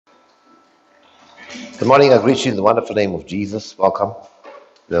Good morning. I greet you in the wonderful name of Jesus. Welcome.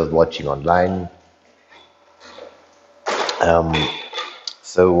 Those watching online. Um,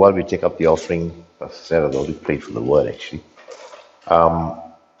 so while we take up the offering, Pastor Sarah has already prayed for the word actually. We're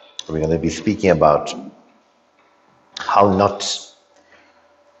going to be speaking about how not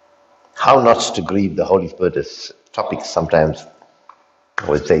to grieve the Holy Spirit is topics sometimes I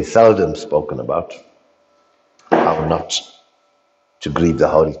would say seldom spoken about. How not to grieve the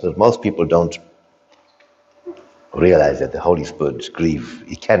Holy Spirit. Most people don't realize that the Holy Spirit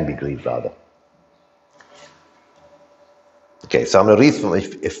it can be grieved rather. Okay, so I'm going to read from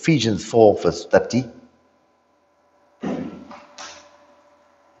Ephesians 4 verse 30.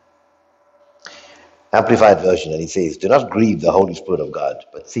 Amplified version, and he says, "Do not grieve the Holy Spirit of God,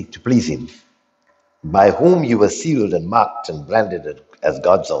 but seek to please him, by whom you were sealed and marked and branded as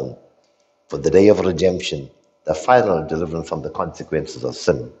God's own, for the day of redemption, the final deliverance from the consequences of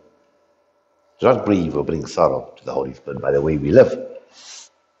sin." Do not grieve or bring sorrow to the Holy Spirit by the way we live.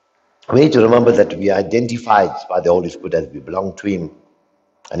 We need to remember that we are identified by the Holy Spirit as we belong to him,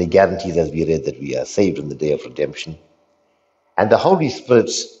 and he guarantees, as we read, that we are saved on the day of redemption. And the Holy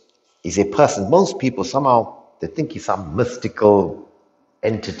Spirit is a person. Most people somehow, they think he's some mystical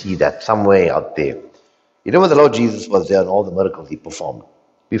entity that's somewhere out there. You know, when the Lord Jesus was there and all the miracles he performed,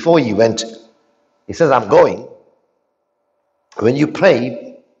 before he went, he says, "I'm going. When you pray,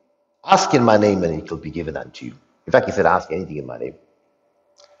 ask in my name and it will be given unto you." In fact, he said, "Ask anything in my name,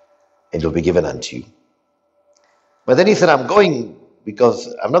 and it will be given unto you." But then he said, "I'm going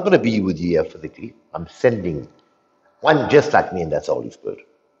because I'm not going to be with you here physically. I'm sending one just like me, and that's the Holy Spirit."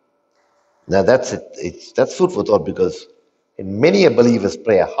 Now that's it. That's food for thought, because in many a believer's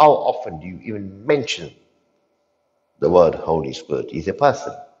prayer, how often do you even mention the word Holy Spirit? He's a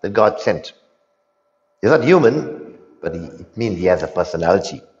person that God sent. He's not human, but it means he has a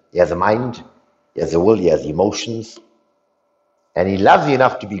personality. He has a mind, he has a will, he has emotions, and he loves you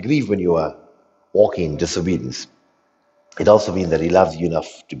enough to be grieved when you are walking in disobedience. It also means that he loves you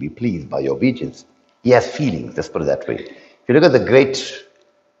enough to be pleased by your obedience. He has feelings, let's put it that way. If you look at the great,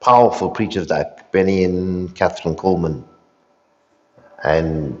 powerful preachers like Benny and Catherine Coleman,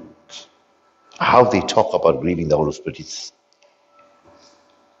 and how they talk about grieving the Holy Spirit, it's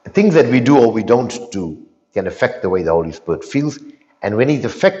things that we do or we don't do can affect the way the Holy Spirit feels. And when he's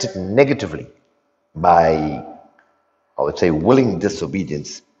affected negatively by, I would say, willing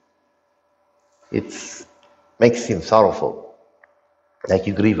disobedience, it makes him sorrowful. Like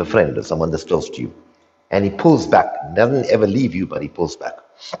you grieve a friend or someone that's close to you, and he pulls back. He doesn't ever leave you, but he pulls back.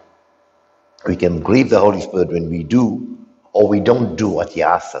 We can grieve the Holy Spirit when we do or we don't do what he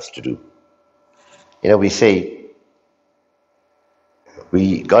asks us to do. You know, we say,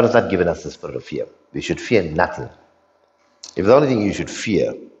 God has not given us the spirit of fear. We should fear nothing. If the only thing you should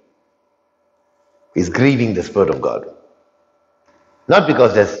fear is grieving the Spirit of God, not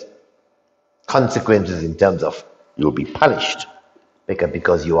because there's consequences in terms of you'll be punished,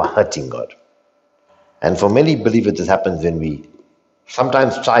 because you are hurting God. And for many believers, this happens when we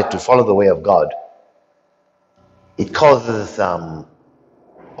sometimes try to follow the way of God. It causes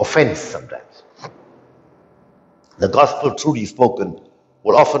offense sometimes. The gospel truly spoken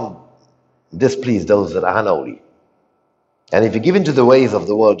will often displease those that are unholy. And if you give into the ways of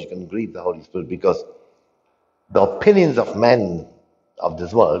the world, you can grieve the Holy Spirit, because the opinions of men of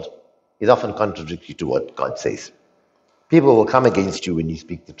this world is often contradictory to what God says. People will come against you when you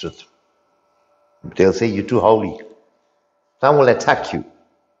speak the truth. They'll say you're too holy. Some will attack you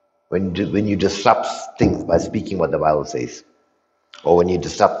when you disrupt things by speaking what the Bible says, or when you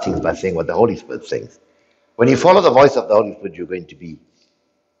disrupt things by saying what the Holy Spirit says. When you follow the voice of the Holy Spirit, you're going to be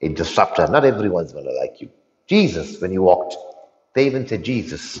a disruptor. Not everyone's going to like you. Jesus, when he walked, they even said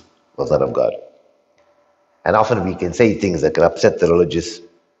Jesus was not of God. And often we can say things that can upset the religious.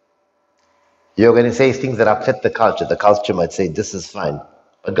 You're going to say things that upset the culture. The culture might say this is fine,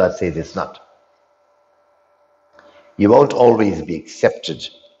 but God says it's not. You won't always be accepted,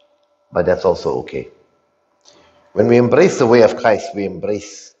 but that's also okay. When we embrace the way of Christ, we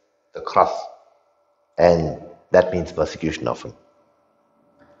embrace the cross, and that means persecution often.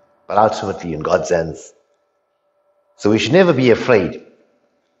 But ultimately, in God's hands. So we should never be afraid.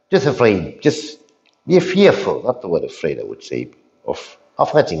 Just afraid. Just be fearful. Not the word afraid, I would say, of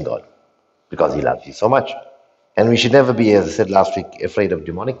hurting God, because he loves you so much. And we should never be, as I said last week, afraid of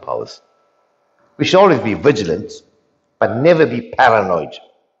demonic powers. We should always be vigilant, but never be paranoid.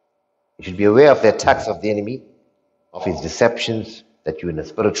 You should be aware of the attacks of the enemy, of his deceptions, that you're in a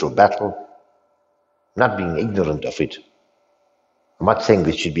spiritual battle, not being ignorant of it. I'm not saying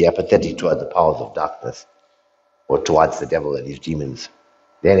we should be apathetic towards the powers of darkness or towards the devil and his demons.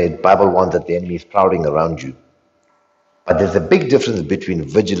 Then the Bible warns that the enemy is prowling around you. But there's a big difference between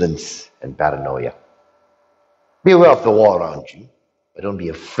vigilance and paranoia. Be aware of the war around you, but don't be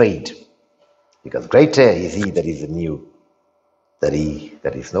afraid, because greater is he that is in you than he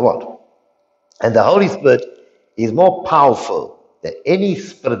that is in the world. And the Holy Spirit is more powerful than any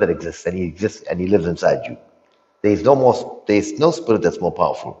spirit that exists, and he exists and he lives inside you. There's no spirit that's more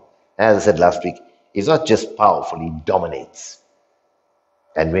powerful. As I said last week, he's not just powerful, he dominates.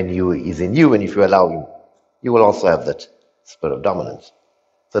 And when he's in you, and if you allow him, you will also have that spirit of dominance.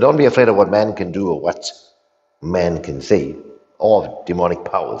 So don't be afraid of what man can do or what man can say, or of demonic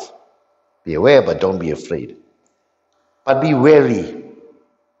powers. Be aware, but don't be afraid. But be wary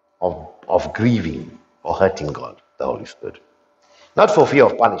of grieving or hurting God, the Holy Spirit. Not for fear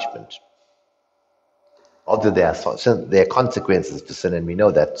of punishment, although there are consequences to sin, and we know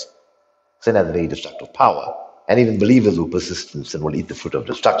that sin has a very destructive power, and even believers who persist in sin will eat the fruit of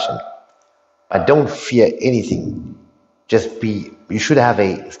destruction. But don't fear anything. You should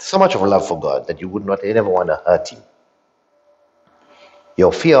have so much of a love for God that you would not ever want to hurt him.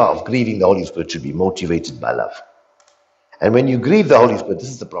 Your fear of grieving the Holy Spirit should be motivated by love. And when you grieve the Holy Spirit, this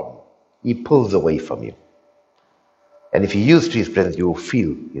is the problem. He pulls away from you. And if you use to his presence, you will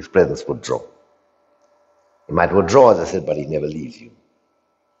feel his presence withdraw. He might withdraw, as I said, but he never leaves you.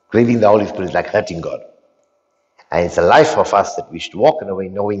 Grieving the Holy Spirit is like hurting God. And it's a life of us that we should walk in a way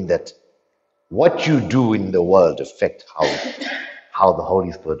knowing that what you do in the world affects how the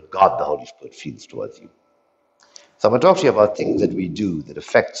Holy Spirit, God the Holy Spirit, feels towards you. So I'm going to talk to you about things that we do that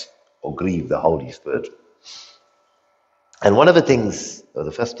affect or grieve the Holy Spirit. And one of the things, or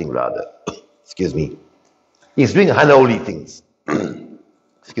the first thing rather, excuse me, is doing unholy things.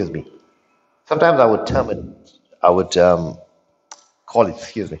 Excuse me. Sometimes I would call it,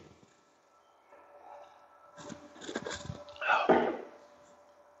 excuse me.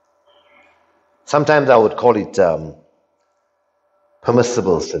 Sometimes I would call it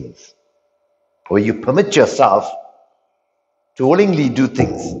permissible sins, where you permit yourself to willingly do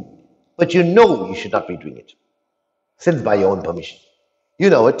things, but you know you should not be doing it. Sins by your own permission. You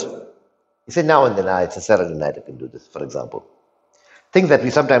know it. You say, now and then, it's a Saturday night, I can do this, for example. Things that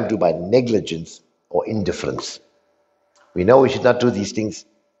we sometimes do by negligence or indifference. We know we should not do these things.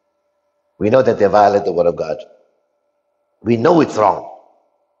 We know that they violate the Word of God. We know it's wrong.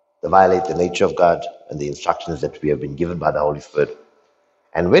 They violate the nature of God and the instructions that we have been given by the Holy Spirit.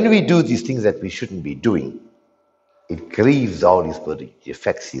 And when we do these things that we shouldn't be doing, it grieves the Holy Spirit. It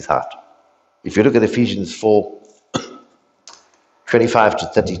affects his heart. If you look at Ephesians 4, 25 to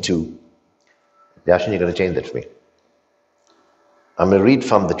 32, Yashin, you're going to change that for me. I'm going to read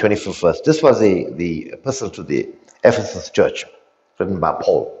from the 25th verse. This was the epistle to the Ephesus church, written by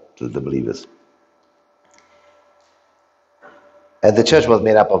Paul to the believers. And the church was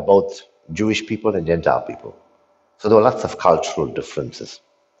made up of both Jewish people and Gentile people. So there were lots of cultural differences.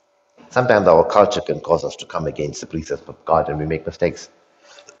 Sometimes our culture can cause us to come against the precepts of God and we make mistakes.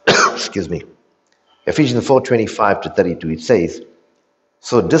 Excuse me. Ephesians 4, 25 to 32, it says,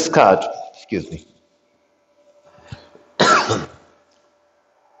 so discard, excuse me.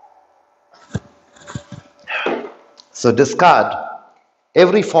 So discard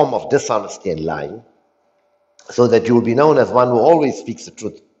every form of dishonesty and lying, so that you will be known as one who always speaks the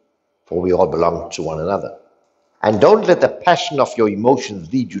truth, for we all belong to one another. And don't let the passion of your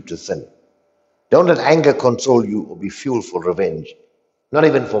emotions lead you to sin. Don't let anger control you or be fuel for revenge, not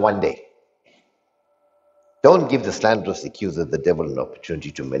even for one day. Don't give the slanderous accuser, the devil, an opportunity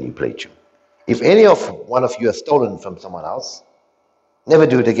to manipulate you. If one of you has stolen from someone else, never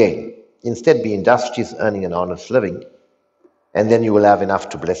do it again. Instead, be industrious, earning an honest living, and then you will have enough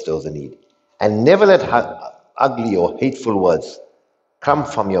to bless those in need. And never let ugly or hateful words come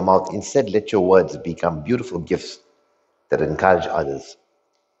from your mouth. Instead, let your words become beautiful gifts that encourage others.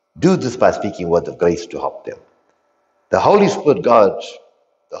 Do this by speaking words of grace to help them. The Holy Spirit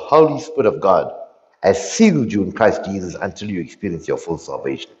of God has sealed you in Christ Jesus until you experience your full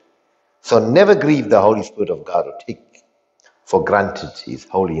salvation. So never grieve the Holy Spirit of God or take for granted his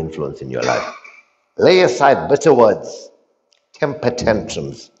holy influence in your life. Lay aside bitter words, temper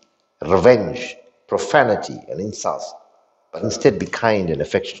tantrums, revenge, profanity, and insults, but instead be kind and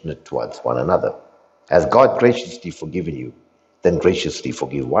affectionate towards one another. As God graciously forgiven you, then graciously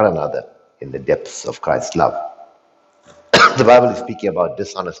forgive one another in the depths of Christ's love. The Bible is speaking about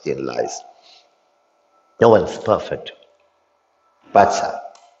dishonesty and lies. No one's perfect, but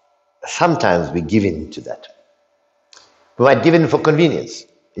sometimes we give in to that. We might give in for convenience.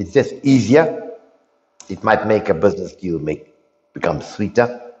 It's just easier. It might make a business deal become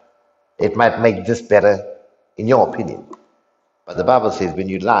sweeter. It might make this better, in your opinion. But the Bible says when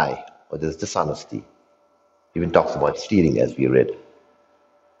you lie or there's dishonesty, even talks about stealing as we read,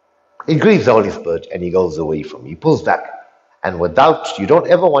 it grieves the Holy Spirit and he goes away from you. He pulls back. And you don't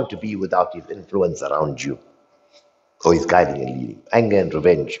ever want to be without his influence around you or his guiding and leading. Anger and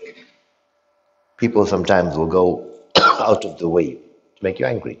revenge. People sometimes will go out of the way to make you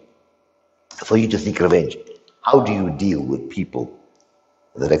angry, for you to seek revenge. How do you deal with people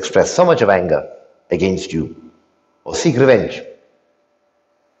that express so much of anger against you or seek revenge?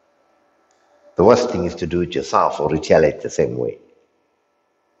 The worst thing is to do it yourself or retaliate the same way.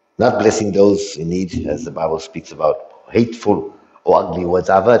 Not blessing those in need, as the Bible speaks about, hateful or ugly words.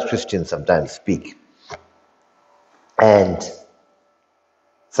 I've heard Christians sometimes speak, and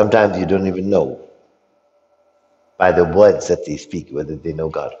sometimes you don't even know by the words that they speak whether they know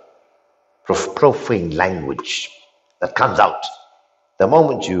God. Profane language that comes out. The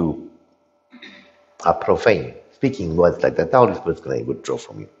moment you are profane, speaking words like that, the Holy Spirit's going to withdraw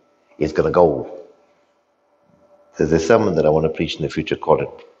from you. It's going to go. There's a sermon that I want to preach in the future called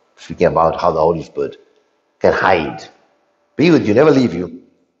it, speaking about how the Holy Spirit can hide, be with you, never leave you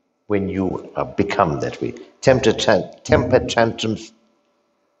when you become that way. Temper tantrums,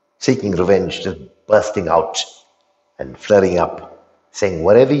 seeking revenge, just bursting out and flaring up, saying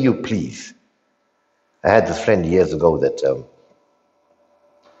whatever you please. I had this friend years ago that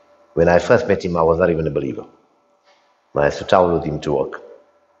when I first met him, I was not even a believer. I used to travel with him to work.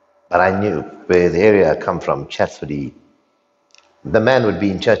 But I knew where the area I come from, Chatsworth, the man would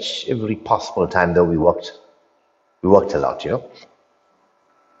be in church every possible time, though we worked a lot, you know.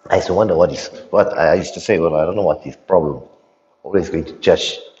 I used to wonder what I used to say, well, I don't know what his problem. Always going to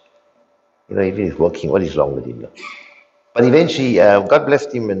church. You know, if he's working, what is wrong with him? But eventually, God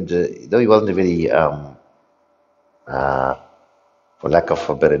blessed him, and though he wasn't a very, for lack of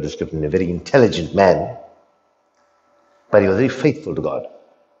a better description, a very intelligent man, but he was very faithful to God.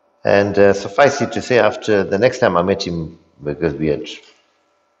 And suffice it to say, after the next time I met him, because we had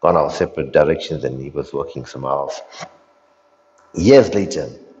gone our separate directions and he was working somewhere else, years later,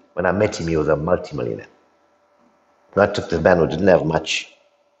 when I met him, he was a multimillionaire. I took this man who didn't have much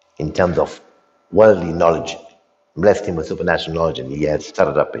in terms of worldly knowledge, blessed him with supernatural knowledge, and he had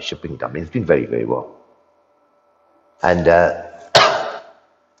started up a shipping company. It's been very, very well. And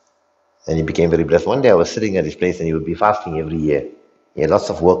he became very blessed. One day I was sitting at his place and he would be fasting every year. He had lots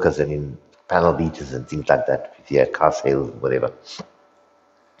of workers and in panel beaters and things like that. He had car sales, whatever.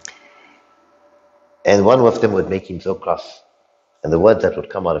 And one of them would make him so cross. And the words that would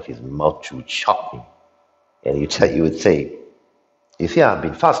come out of his mouth would shock me. And you would say, you see, I've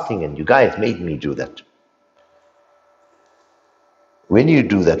been fasting and you guys made me do that. When you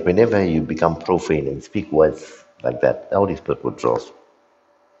do that, whenever you become profane and speak words like that, the Holy Spirit withdraws.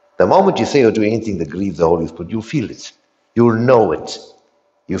 The moment you say or do anything that grieves the Holy Spirit, you feel it. You'll know it.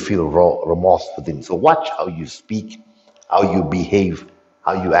 You feel remorse within. So watch how you speak, how you behave,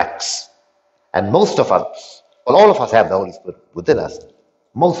 how you act. And most of us, well, all of us have the Holy Spirit within us.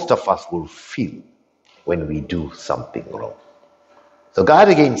 Most of us will feel when we do something wrong. So guard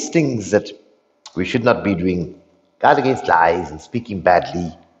against things that we should not be doing. Guard against lies and speaking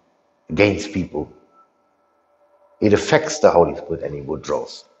badly against people. It affects the Holy Spirit and he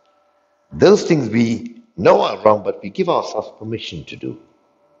withdraws. Those things we know are wrong, but we give ourselves permission to do.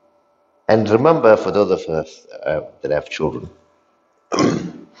 And remember, for those of us that have children,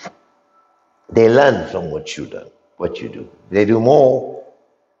 they learn from what you do. They do more.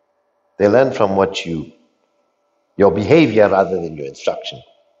 They learn from your behavior rather than your instruction.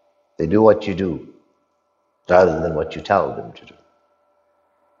 They do what you do rather than what you tell them to do.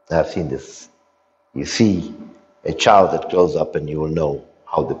 I've seen this. You see a child that grows up and you will know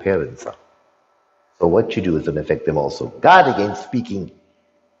how the parents are. So what you do is going to affect them also. Guard against speaking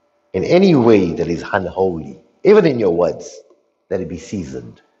in any way that is unholy, even in your words, let it be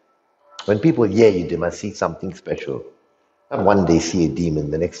seasoned. When people hear you, they must see something special. Not one day see a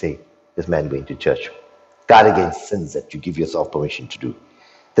demon, the next day, this man going to church. Guard against sins that you give yourself permission to do.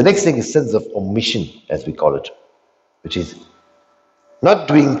 The next thing is sins of omission, as we call it, which is not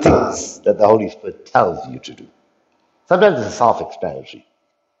doing things that the Holy Spirit tells you to do. Sometimes it's self-explanatory.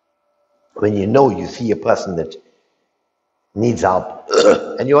 When you see a person that needs help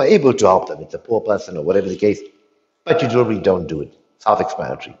and you are able to help them, it's a poor person or whatever the case, but you really don't do it.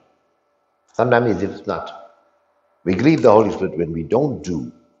 Self-explanatory. Sometimes it's not. We grieve the Holy Spirit when we don't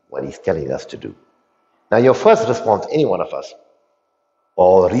do what He's telling us to do. Now, your first response, any one of us,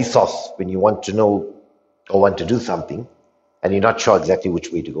 or resource when you want to know or want to do something and you're not sure exactly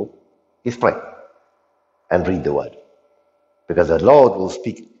which way to go, is pray and read the Word. Because the Lord will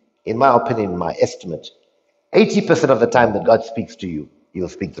speak, in my opinion, in my estimate, 80% of the time that God speaks to you, He will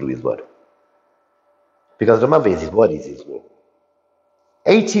speak through His word. Because remember, His word is His will.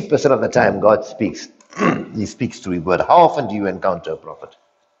 80% of the time God speaks, He speaks through His word. How often do you encounter a prophet?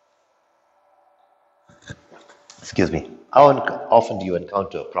 Excuse me. How often do you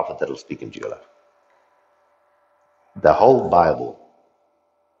encounter a prophet that will speak into your life? The whole Bible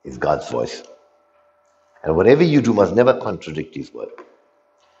is God's voice. And whatever you do must never contradict His word.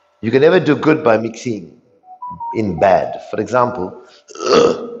 You can never do good by mixing in bad. For example,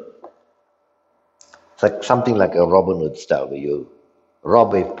 it's like something like a Robin Hood style where you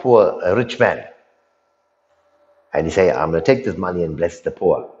rob a rich man, and you say, I'm going to take this money and bless the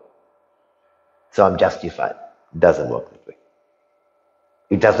poor, so I'm justified. It doesn't work that way.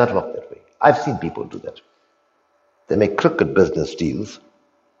 It does not work that way. I've seen people do that. They make crooked business deals.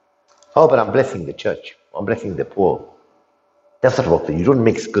 Oh, but I'm blessing the church. I'm blessing the poor. That's not work. You don't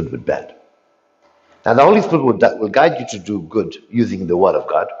mix good with bad. Now, the Holy Spirit will guide you to do good using the Word of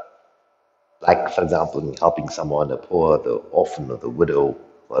God. Like, for example, in helping someone, the poor, the orphan, or the widow,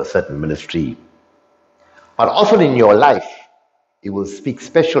 or a certain ministry. But often in your life, He will speak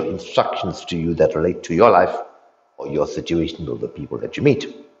special instructions to you that relate to your life or your situation or the people that you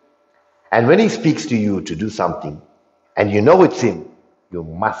meet. And when He speaks to you to do something, and you know it's Him, you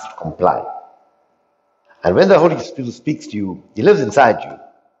must comply. And when the Holy Spirit speaks to you, He lives inside you.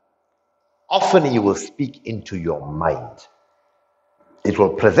 Often He will speak into your mind. It will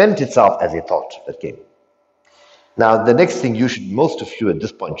present itself as a thought that came. Now, the next thing most of you at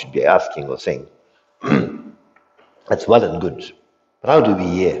this point should be asking or saying, that's well and good, but how do we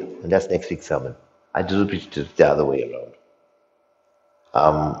hear? And that's next week's sermon. I do repeat it the other way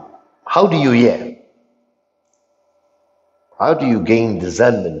around. How do you hear? How do you gain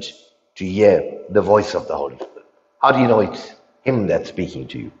discernment to hear the voice of the Holy Spirit? How do you know it's Him that's speaking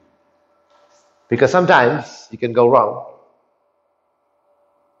to you? Because sometimes you can go wrong.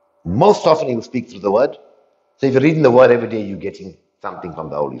 Most often He will speak through the Word. So if you're reading the Word every day, you're getting something from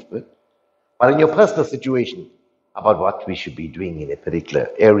the Holy Spirit. But in your personal situation about what we should be doing in a particular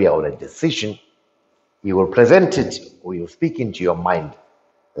area or a decision, He will present it or He will speak into your mind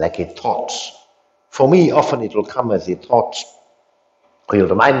like a thought. For me, often it will come as a thought, or He'll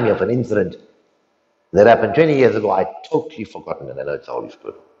remind me of an incident that happened 20 years ago. I'd totally forgotten, and I know it's the Holy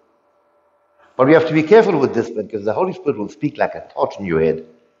Spirit. But we have to be careful with this because the Holy Spirit will speak like a thought in your head.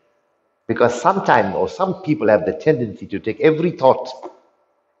 Because sometimes, or some people have the tendency to take every thought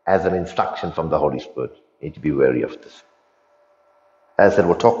as an instruction from the Holy Spirit. You need to be wary of this. As I said,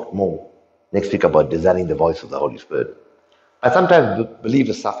 we'll talk more next week about discerning the voice of the Holy Spirit. But sometimes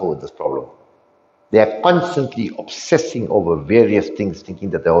believers suffer with this problem. They are constantly obsessing over various things, thinking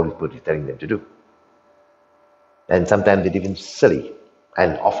that the Holy Spirit is telling them to do. And sometimes they're even silly,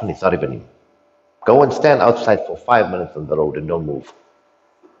 and often it's not even Him. Go and stand outside for 5 minutes on the road and don't move.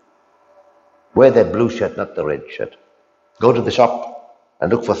 Wear that blue shirt, not the red shirt. Go to the shop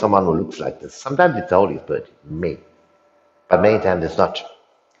and look for someone who looks like this. Sometimes it's the Holy Spirit, but many times it's not.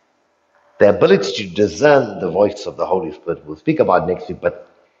 The ability to discern the voice of the Holy Spirit we'll speak about next week, but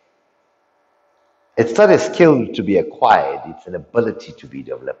it's not a skill to be acquired, it's an ability to be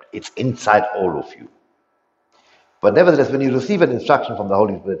developed. It's inside all of you. But nevertheless, when you receive an instruction from the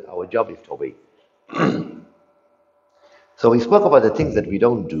Holy Spirit, our job is to obey. So we spoke about the things that we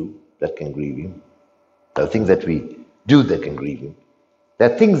don't do that can grieve Him. The things that we do that can grieve Him.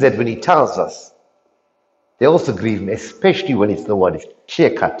 There are things that when He tells us, they also grieve Him, especially when it's the word is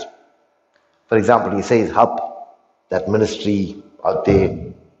clear-cut. For example, He says, help that ministry out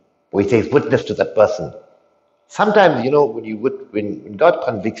there, or He says, witness to that person. Sometimes, when God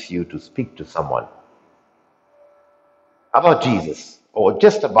convicts you to speak to someone about Jesus, or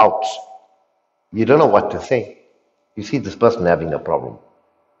just about, you don't know what to say. You see this person having a problem.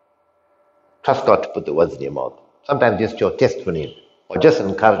 Trust God to put the words in your mouth. Sometimes just your testimony or just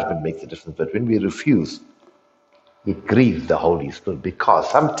encouragement makes a difference. But when we refuse, it grieves the Holy Spirit, because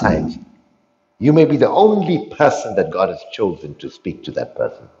sometimes you may be the only person that God has chosen to speak to that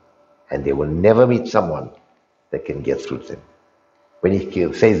person, and they will never meet someone that can get through to them. When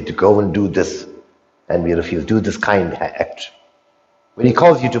He says to go and do this, and we refuse, do this kind act. When He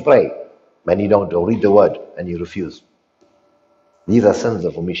calls you to pray, and you don't, or read the word, and you refuse. These are sins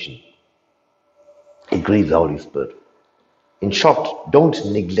of omission. It grieves the Holy Spirit. In short,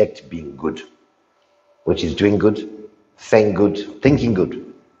 don't neglect being good, which is doing good, saying good, thinking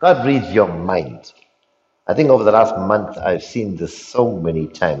good. God reads your mind. I think over the last month, I've seen this so many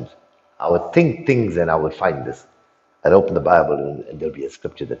times. I would think things and I would find this. I'd open the Bible and there'll be a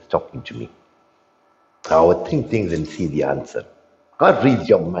scripture that's talking to me. I would think things and see the answer. God reads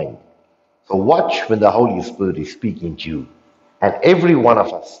your mind. So watch when the Holy Spirit is speaking to you. And every one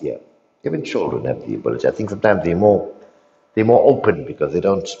of us here, even children have the ability. I think sometimes they're more open because they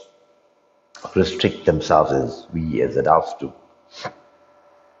don't restrict themselves as we as adults do.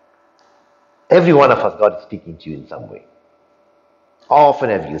 Every one of us, God is speaking to you in some way. How often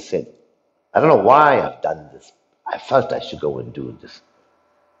have you said, I don't know why I've done this. I felt I should go and do this.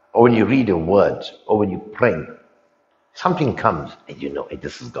 Or when you read a word, or when you pray, something comes and you know, hey,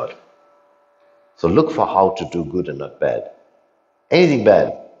 this is God. So look for how to do good and not bad. Anything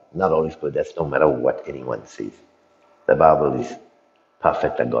bad, not always good. That's no matter what anyone says. The Bible is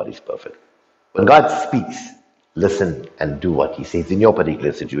perfect and God is perfect. When God speaks, listen and do what He says in your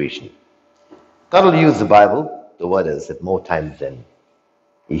particular situation. God will use the Bible, the Word as I said, more times than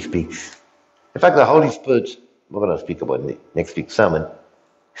He speaks. In fact, the Holy Spirit, we're going to speak about next week's sermon,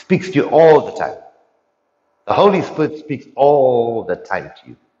 speaks to you all the time. The Holy Spirit speaks all the time to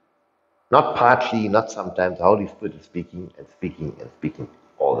you. Not partly, not sometimes. The Holy Spirit is speaking and speaking and speaking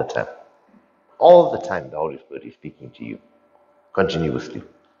all the time. All the time, the Holy Spirit is speaking to you continuously.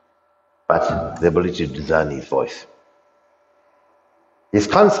 But the ability to discern His voice. He's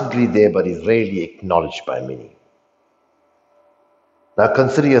constantly there, but He's rarely acknowledged by many. Now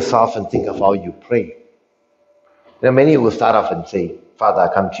consider yourself and think of how you pray. Many will start off and say, Father,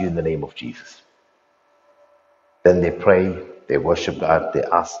 I come to you in the name of Jesus. Then they pray, they worship God, they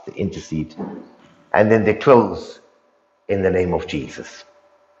ask, they intercede, and then they close in the name of Jesus.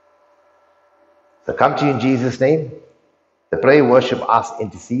 So come to you in Jesus' name, they pray, worship, ask,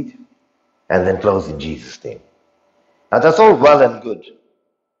 intercede, and then close in Jesus' name. Now that's all well and good,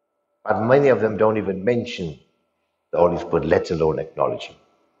 but many of them don't even mention the Holy Spirit, let alone acknowledge Him.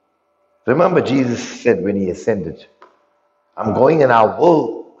 Remember, Jesus said when He ascended, I'm going and I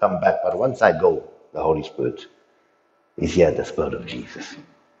will come back, but once I go, the Holy Spirit is here, the Spirit of Jesus.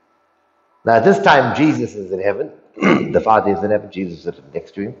 Now, at this time, Jesus is in heaven. The Father is in heaven. Jesus is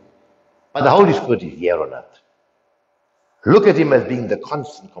next to Him. But the Holy Spirit is here on earth. Look at Him as being the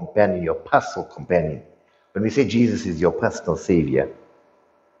constant companion, your personal companion. When we say Jesus is your personal Savior,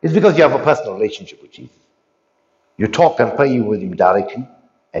 it's because you have a personal relationship with Jesus. You talk and pray with Him directly,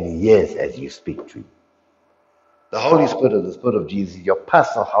 and He hears as you speak to Him. The Holy Spirit, or the Spirit of Jesus, is your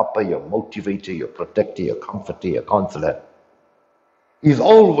personal helper, your motivator, your protector, your comforter, your counselor. He's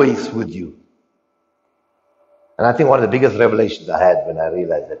always with you. And I think one of the biggest revelations I had when I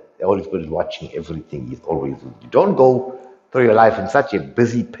realized that the Holy Spirit is watching everything, He's always with you. Don't go through your life in such a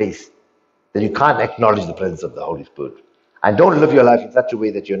busy pace that you can't acknowledge the presence of the Holy Spirit. And don't live your life in such a way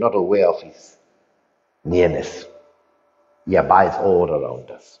that you're not aware of His nearness. He abides all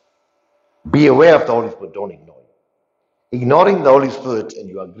around us. Be aware of the Holy Spirit, don't ignore Him. Ignoring the Holy Spirit and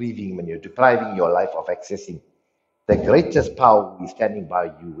you are grieving Him and you're depriving your life of accessing the greatest power is standing by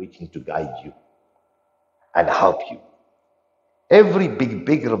you, waiting to guide you and help you. Every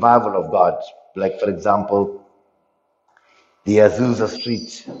big revival of God, like for example, the Azusa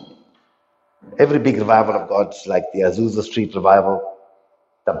Street, every big revival of God, like the Azusa Street revival,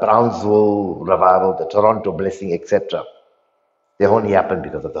 the Brownsville revival, the Toronto blessing, etc., they only happened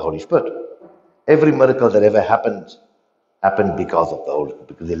because of the Holy Spirit. Every miracle that ever happened because of the Holy Spirit,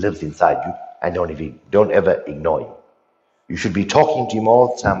 because He lives inside you, and don't ever ignore Him. You should be talking to Him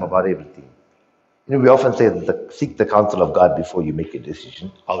all the time about everything. We often say that seek the counsel of God before you make a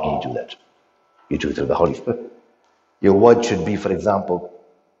decision. How do you do that? You do it through the Holy Spirit. Your word should be, for example,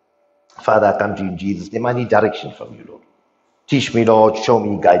 Father, I come to you in Jesus' name. I need direction from you, Lord. Teach me, Lord. Show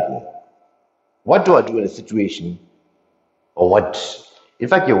me, guide me. What do I do in a situation? Or what? In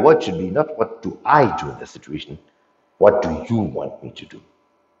fact, your word should be not what do I do in the situation? What do you want me to do?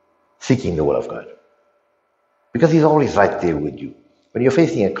 Seeking the will of God. Because He's always right there with you. When you're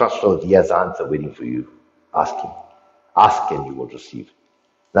facing a crossroads, He has an answer waiting for you. Ask Him. Ask and you will receive.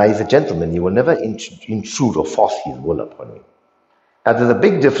 Now, He's a gentleman. He will never intrude or force His will upon you. Now, there's a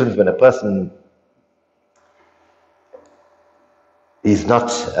big difference when a person is not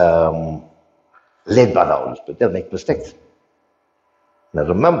led by the Holy Spirit. They'll make mistakes. Now,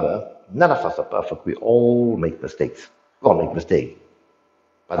 remember, none of us are perfect. We all make mistakes. We all make mistakes.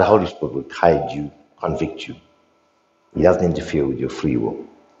 But the Holy Spirit will guide you, convict you. He doesn't interfere with your free will.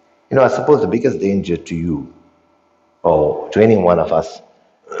 I suppose the biggest danger to you or to any one of us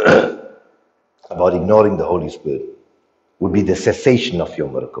about ignoring the Holy Spirit would be the cessation of your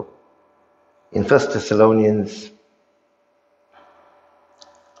miracle. In 1 Thessalonians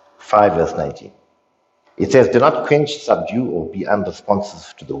 5 verse 19, it says, do not quench, subdue, or be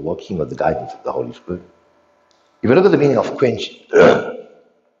unresponsive to the working or the guidance of the Holy Spirit. If you look at the meaning of quench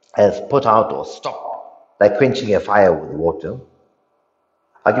as put out or stop, like quenching a fire with water,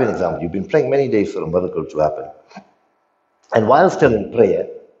 I'll give you an example. You've been praying many days for a miracle to happen. And while still in prayer,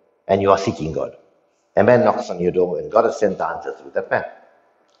 and you are seeking God, a man knocks on your door, and God has sent the answers with that man.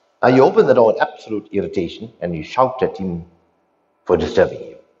 Now you open the door in absolute irritation, and you shout at him for disturbing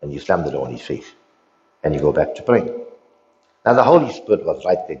you, and you slam the door in his face, and you go back to praying. Now the Holy Spirit was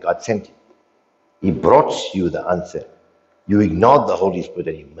right there. God sent him. He brought you the answer. You ignored the Holy Spirit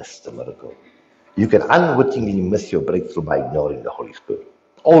and you missed the miracle. You can unwittingly miss your breakthrough by ignoring the Holy Spirit.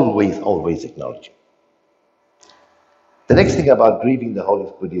 Always, always acknowledge Him. The next thing about grieving the Holy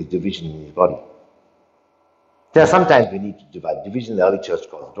Spirit is division in His body. There are sometimes we need to divide. Division in the early church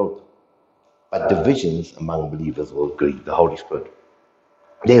caused growth. But divisions among believers will grieve the Holy Spirit.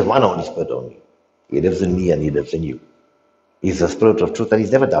 There is one Holy Spirit only. He lives in me and He lives in you. He's the Spirit of truth and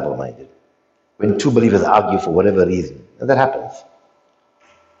He's never double-minded. When two believers argue for whatever reason, and that happens,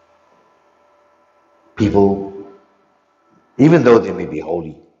 people, even though they may be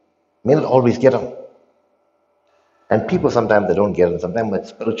holy, may not always get on. And people sometimes they don't get on. Sometimes they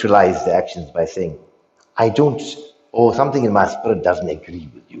spiritualize their actions by saying, I don't, or something in my spirit doesn't agree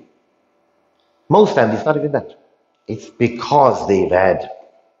with you. Most times it's not even that. It's because they've had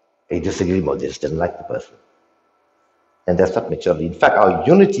a disagreement, they just didn't like the person. And that's not maturity. In fact, our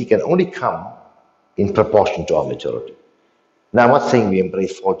unity can only come in proportion to our maturity. Now, I'm not saying we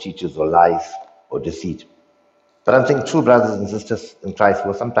embrace false teachers or lies or deceit, but I'm saying true brothers and sisters in Christ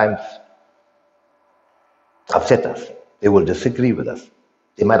will sometimes upset us. They will disagree with us.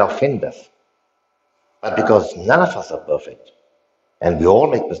 They might offend us. But because none of us are perfect, and we all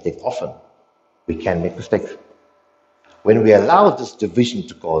make mistakes often, we can make mistakes. When we allow this division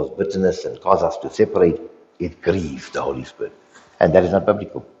to cause bitterness and cause us to separate, it grieves the Holy Spirit. And that is not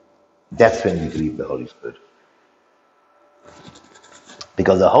biblical. That's when we grieve the Holy Spirit.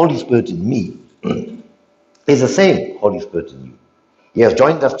 Because the Holy Spirit in me is the same Holy Spirit in you. He has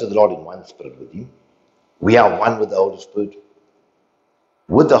joined us to the Lord in one spirit with Him. We are one with the Holy Spirit.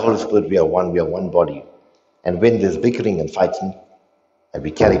 With the Holy Spirit, we are one body. And when there's bickering and fighting, and we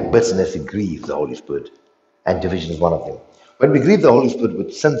carry bitterness, it grieves the Holy Spirit. And division is one of them. When we grieve the Holy Spirit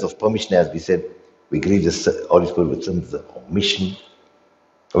with sins of permission, as we said, we grieve the Holy Spirit with sins of omission.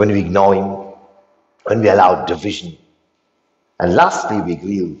 When we ignore Him, when we allow division. And lastly, we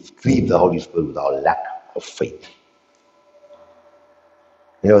grieve the Holy Spirit with our lack of faith.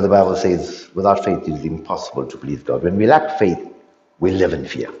 You know, the Bible says, without faith it is impossible to please God. When we lack faith, we live in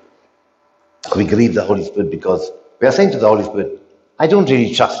fear. We grieve the Holy Spirit because we are saying to the Holy Spirit, I don't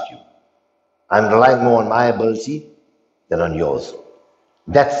really trust you. I'm relying more on my ability than on yours.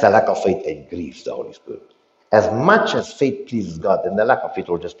 That's the lack of faith that grieves the Holy Spirit. As much as faith pleases God, then the lack of faith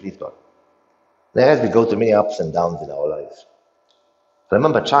will just please God. Now, as we go through many ups and downs in our lives,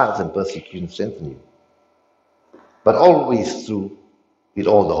 remember, trials and persecution strengthen you. But always through it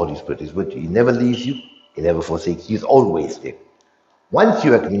all, the Holy Spirit is with you. He never leaves you. He never forsakes you. He's always there. Once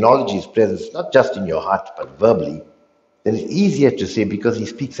you acknowledge His presence, not just in your heart, but verbally, then it's easier to say because He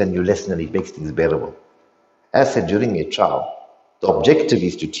speaks and you listen and He makes things bearable. As said, during a trial, the objective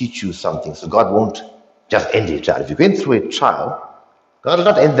is to teach you something. So God won't just end a trial. If you're going through a trial, God will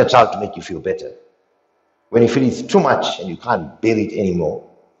not end the trial to make you feel better. When you feel it's too much and you can't bear it anymore,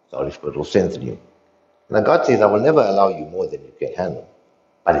 the Holy Spirit will strengthen you. Now God says, I will never allow you more than you can handle.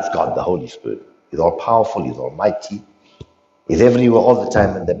 But it's God, the Holy Spirit. He's all powerful, He's almighty. He's everywhere all the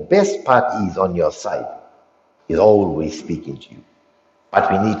time. And the best part is on your side. He's always speaking to you.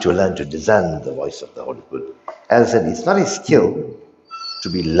 But we need to learn to discern the voice of the Holy Spirit. As I said, it's not a skill to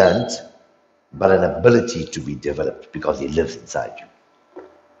be learned, but an ability to be developed because He lives inside you.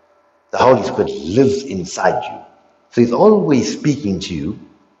 The Holy Spirit lives inside you. So He's always speaking to you.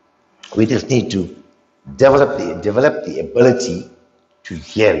 We just need to develop the ability to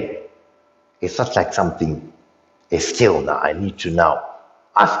hear Him. It's not like something, a skill now. I need to now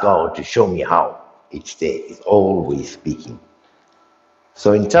ask God to show me how. It's there. It's always speaking.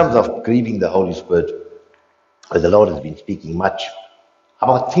 So in terms of grieving the Holy Spirit, the Lord has been speaking much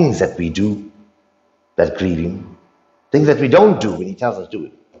about things that we do that grieve Him, things that we don't do when He tells us to do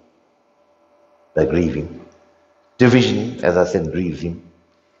it, that grieve Him. Division, as I said, grieves Him.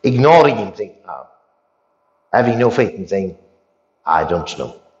 Ignoring Him, saying, having no faith in saying, I don't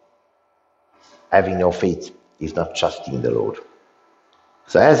know. Having no faith is not trusting the Lord.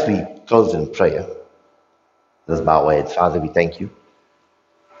 So as we close in prayer, let's bow our heads. Father, we thank You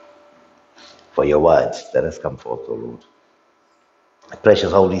for Your words that has come forth, O Lord.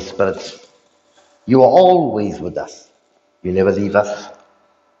 Precious Holy Spirit, You are always with us. You never leave us.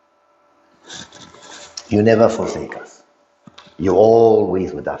 You never forsake us. You're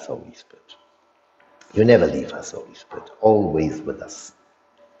always with us, Holy Spirit. You never leave us, Holy Spirit. Always with us.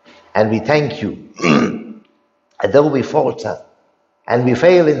 And we thank you. And though we falter and we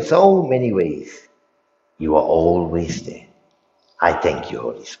fail in so many ways, you are always there. I thank you,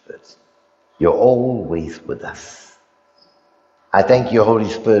 Holy Spirit. You're always with us. I thank you, Holy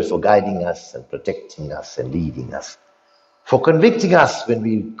Spirit, for guiding us and protecting us and leading us, for convicting us when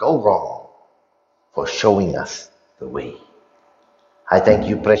we go wrong, for showing us the way. I thank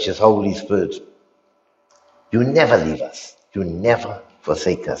you, precious Holy Spirit. You never leave us. You never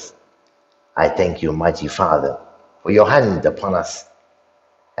forsake us. I thank you, mighty Father, for your hand upon us.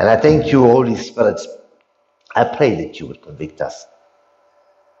 And I thank you, Holy Spirit. I pray that you would convict us.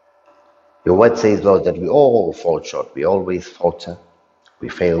 Your word says, Lord, that we all fall short. We always falter. We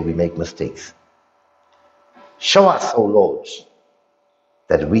fail. We make mistakes. Show us, O Lord,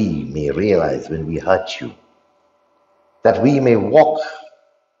 that we may realize when we hurt you, that we may walk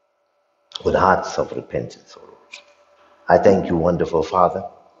with hearts of repentance, O Lord. I thank you, wonderful Father,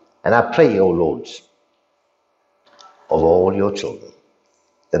 and I pray, O Lord, of all your children,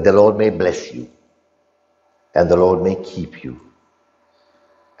 that the Lord may bless you, and the Lord may keep you,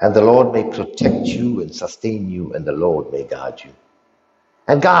 and the Lord may protect you and sustain you, and the Lord may guard you.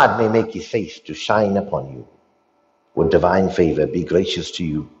 And God may make his face to shine upon you with divine favor, be gracious to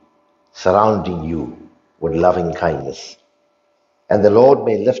you, surrounding you with loving kindness. And the Lord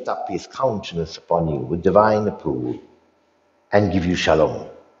may lift up his countenance upon you with divine approval and give you shalom,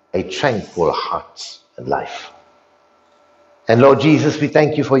 a tranquil heart and life. And Lord Jesus, we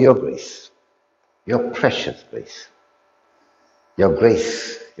thank you for your grace, your precious grace, your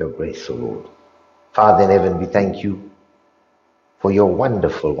grace, O Lord. Father in heaven, we thank you for your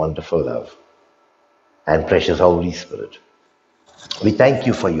wonderful, wonderful love and precious Holy Spirit. We thank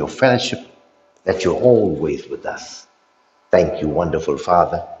you for your fellowship, that you're always with us. Thank you, wonderful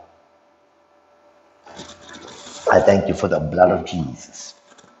Father. I thank you for the blood of Jesus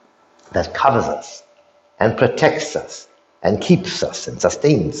that covers us and protects us and keeps us and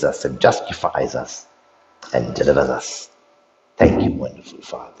sustains us and justifies us and delivers us. Thank you, wonderful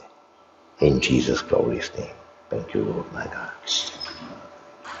Father. In Jesus' glorious name. Thank you, Lord, my God.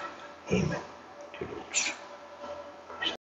 Amen.